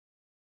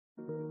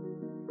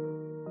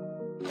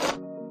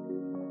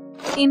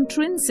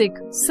Intrinsic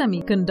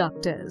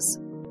Semiconductors.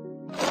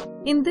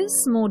 In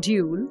this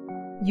module,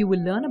 you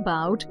will learn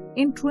about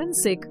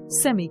intrinsic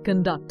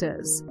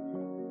semiconductors.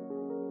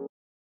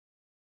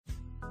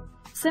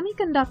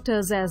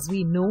 Semiconductors, as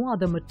we know, are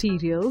the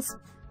materials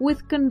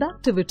with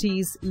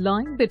conductivities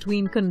lying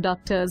between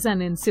conductors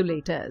and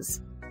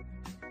insulators.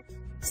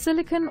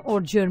 Silicon or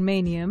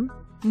germanium,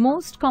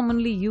 most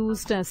commonly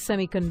used as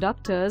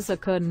semiconductors,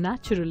 occur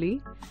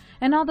naturally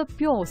and are the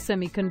pure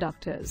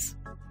semiconductors.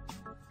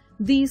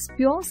 These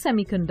pure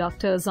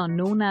semiconductors are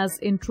known as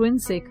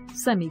intrinsic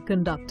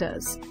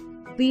semiconductors.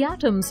 The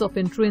atoms of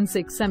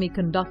intrinsic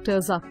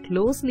semiconductors are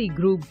closely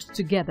grouped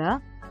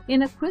together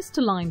in a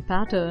crystalline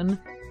pattern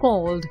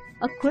called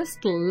a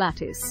crystal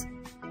lattice.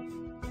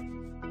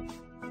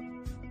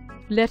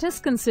 Let us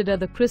consider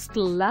the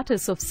crystal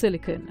lattice of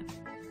silicon.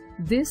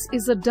 This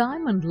is a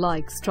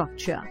diamond-like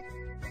structure.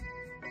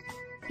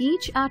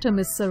 Each atom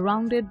is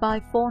surrounded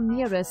by 4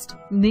 nearest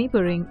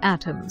neighboring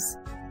atoms.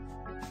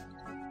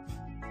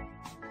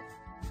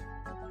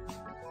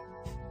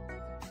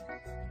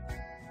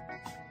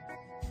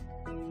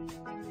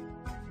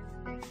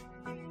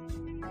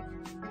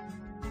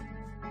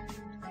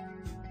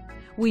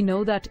 We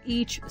know that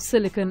each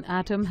silicon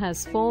atom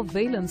has 4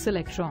 valence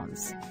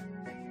electrons.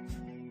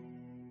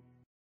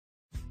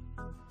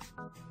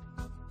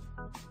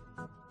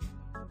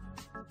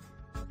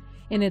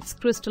 In its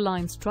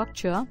crystalline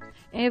structure,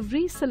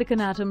 every silicon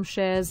atom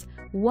shares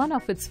one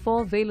of its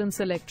 4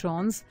 valence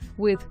electrons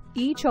with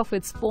each of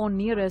its 4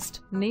 nearest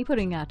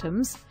neighboring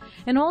atoms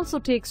and also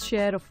takes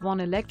share of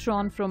 1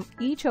 electron from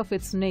each of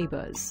its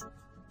neighbors.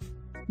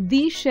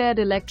 These shared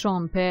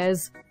electron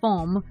pairs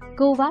form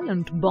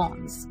covalent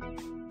bonds.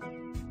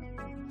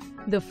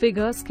 The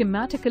figure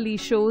schematically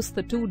shows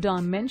the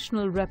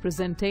 2-dimensional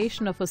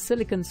representation of a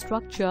silicon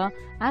structure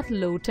at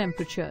low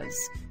temperatures.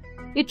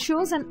 It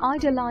shows an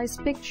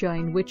idealized picture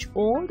in which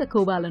all the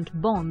covalent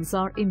bonds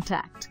are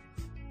intact.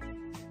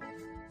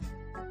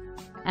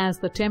 As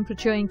the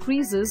temperature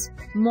increases,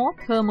 more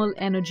thermal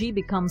energy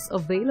becomes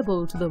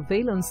available to the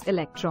valence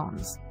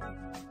electrons.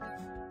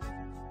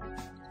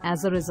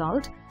 As a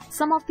result,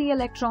 some of the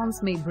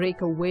electrons may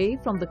break away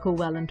from the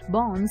covalent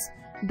bonds,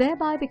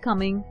 thereby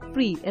becoming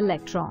free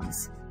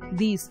electrons.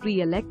 These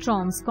free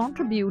electrons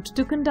contribute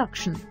to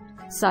conduction.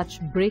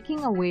 Such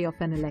breaking away of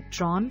an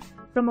electron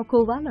from a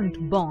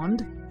covalent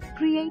bond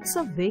creates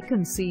a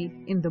vacancy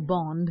in the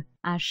bond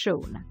as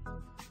shown.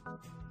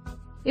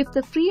 If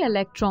the free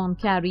electron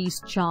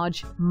carries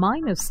charge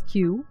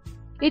 -q,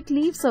 it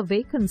leaves a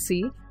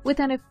vacancy with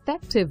an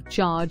effective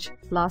charge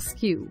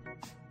 +q.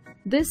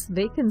 This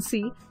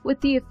vacancy with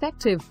the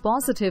effective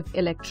positive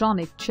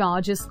electronic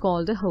charge is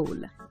called a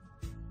hole.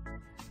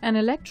 An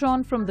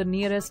electron from the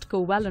nearest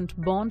covalent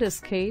bond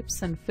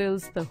escapes and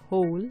fills the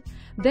hole,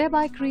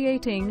 thereby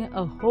creating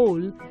a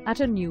hole at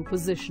a new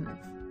position.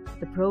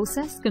 The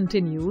process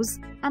continues,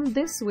 and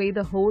this way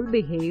the hole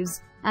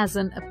behaves as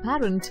an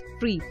apparent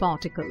free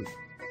particle.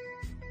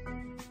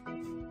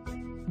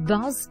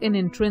 Thus, in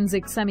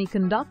intrinsic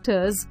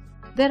semiconductors,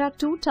 there are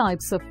 2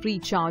 types of free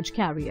charge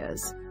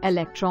carriers: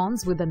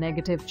 electrons with a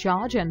negative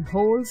charge and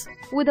holes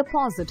with a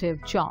positive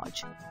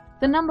charge.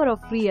 The number of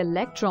free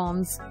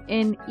electrons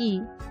in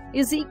E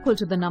is equal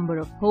to the number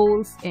of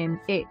holes in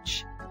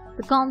H.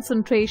 The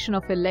concentration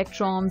of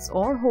electrons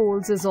or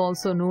holes is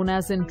also known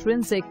as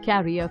intrinsic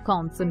carrier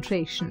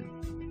concentration.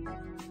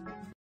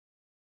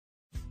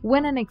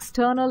 When an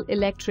external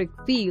electric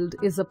field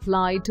is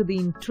applied to the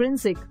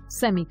intrinsic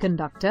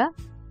semiconductor,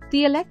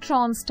 the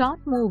electrons start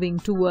moving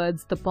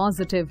towards the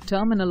positive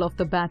terminal of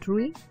the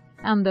battery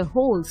and the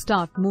holes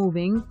start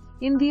moving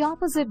in the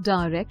opposite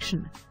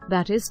direction,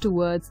 that is,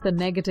 towards the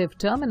negative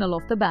terminal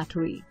of the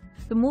battery.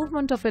 The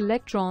movement of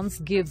electrons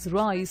gives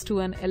rise to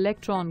an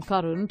electron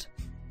current,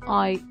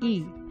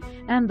 IE,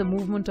 and the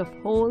movement of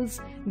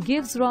holes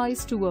gives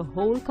rise to a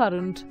hole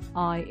current,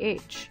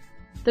 IH.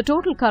 The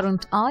total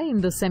current I in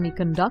the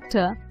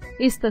semiconductor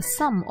is the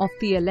sum of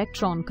the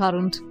electron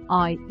current,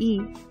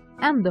 IE,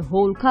 and the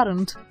hole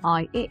current,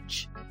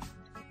 IH.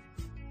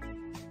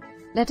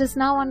 Let us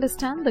now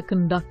understand the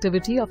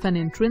conductivity of an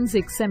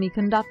intrinsic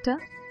semiconductor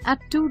at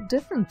 2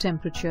 different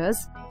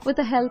temperatures with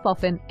the help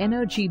of an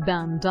energy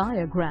band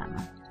diagram.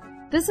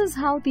 This is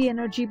how the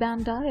energy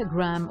band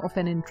diagram of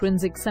an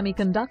intrinsic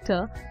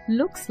semiconductor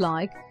looks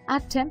like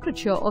at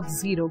temperature of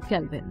 0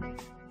 Kelvin.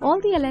 All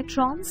the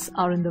electrons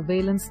are in the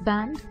valence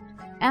band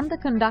and the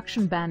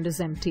conduction band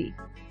is empty.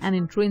 An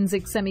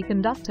intrinsic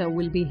semiconductor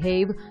will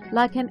behave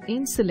like an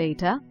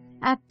insulator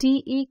at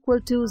T equal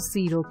to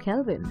 0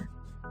 Kelvin.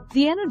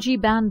 The energy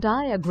band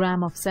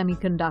diagram of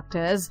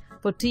semiconductors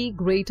for T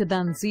greater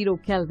than 0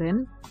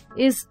 Kelvin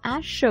is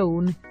as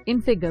shown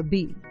in figure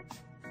B.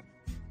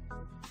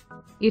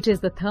 It is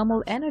the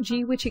thermal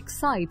energy which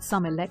excites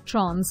some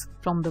electrons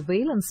from the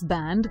valence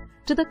band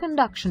to the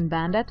conduction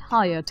band at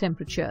higher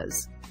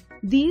temperatures.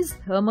 These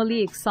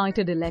thermally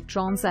excited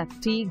electrons at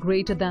T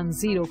greater than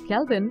 0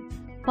 Kelvin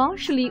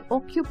partially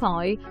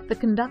occupy the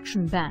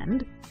conduction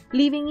band,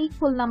 leaving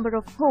equal number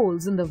of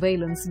holes in the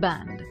valence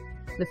band.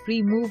 The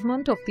free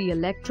movement of the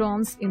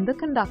electrons in the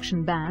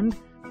conduction band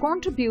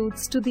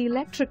contributes to the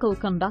electrical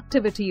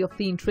conductivity of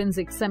the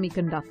intrinsic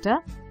semiconductor,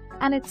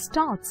 and it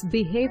starts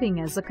behaving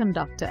as a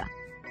conductor.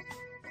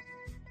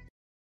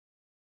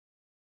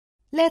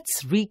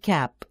 Let's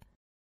recap.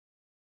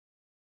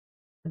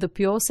 The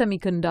pure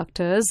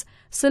semiconductors,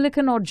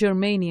 silicon or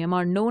germanium,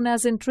 are known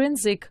as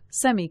intrinsic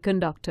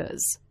semiconductors.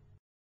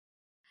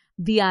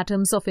 The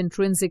atoms of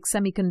intrinsic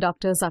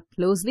semiconductors are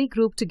closely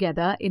grouped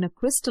together in a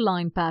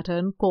crystalline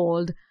pattern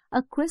called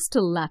a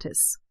crystal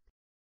lattice.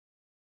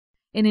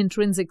 In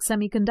intrinsic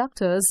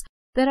semiconductors,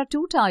 there are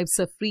two types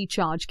of free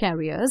charge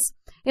carriers: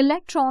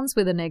 electrons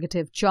with a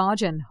negative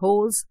charge and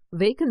holes,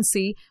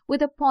 vacancy,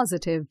 with a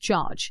positive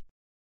charge.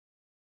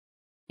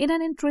 In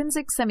an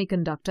intrinsic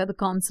semiconductor, the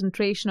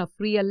concentration of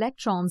free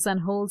electrons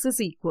and holes is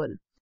equal.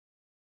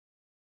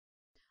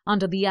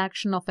 Under the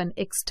action of an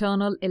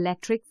external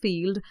electric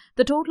field,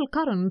 the total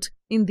current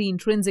in the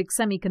intrinsic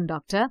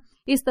semiconductor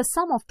is the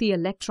sum of the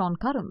electron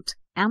current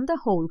and the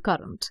hole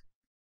current.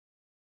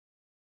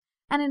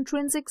 An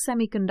intrinsic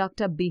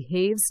semiconductor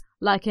behaves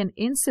like an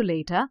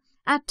insulator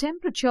at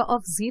temperature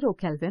of 0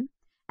 Kelvin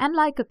and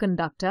like a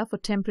conductor for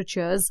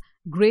temperatures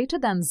greater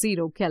than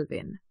 0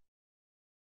 Kelvin.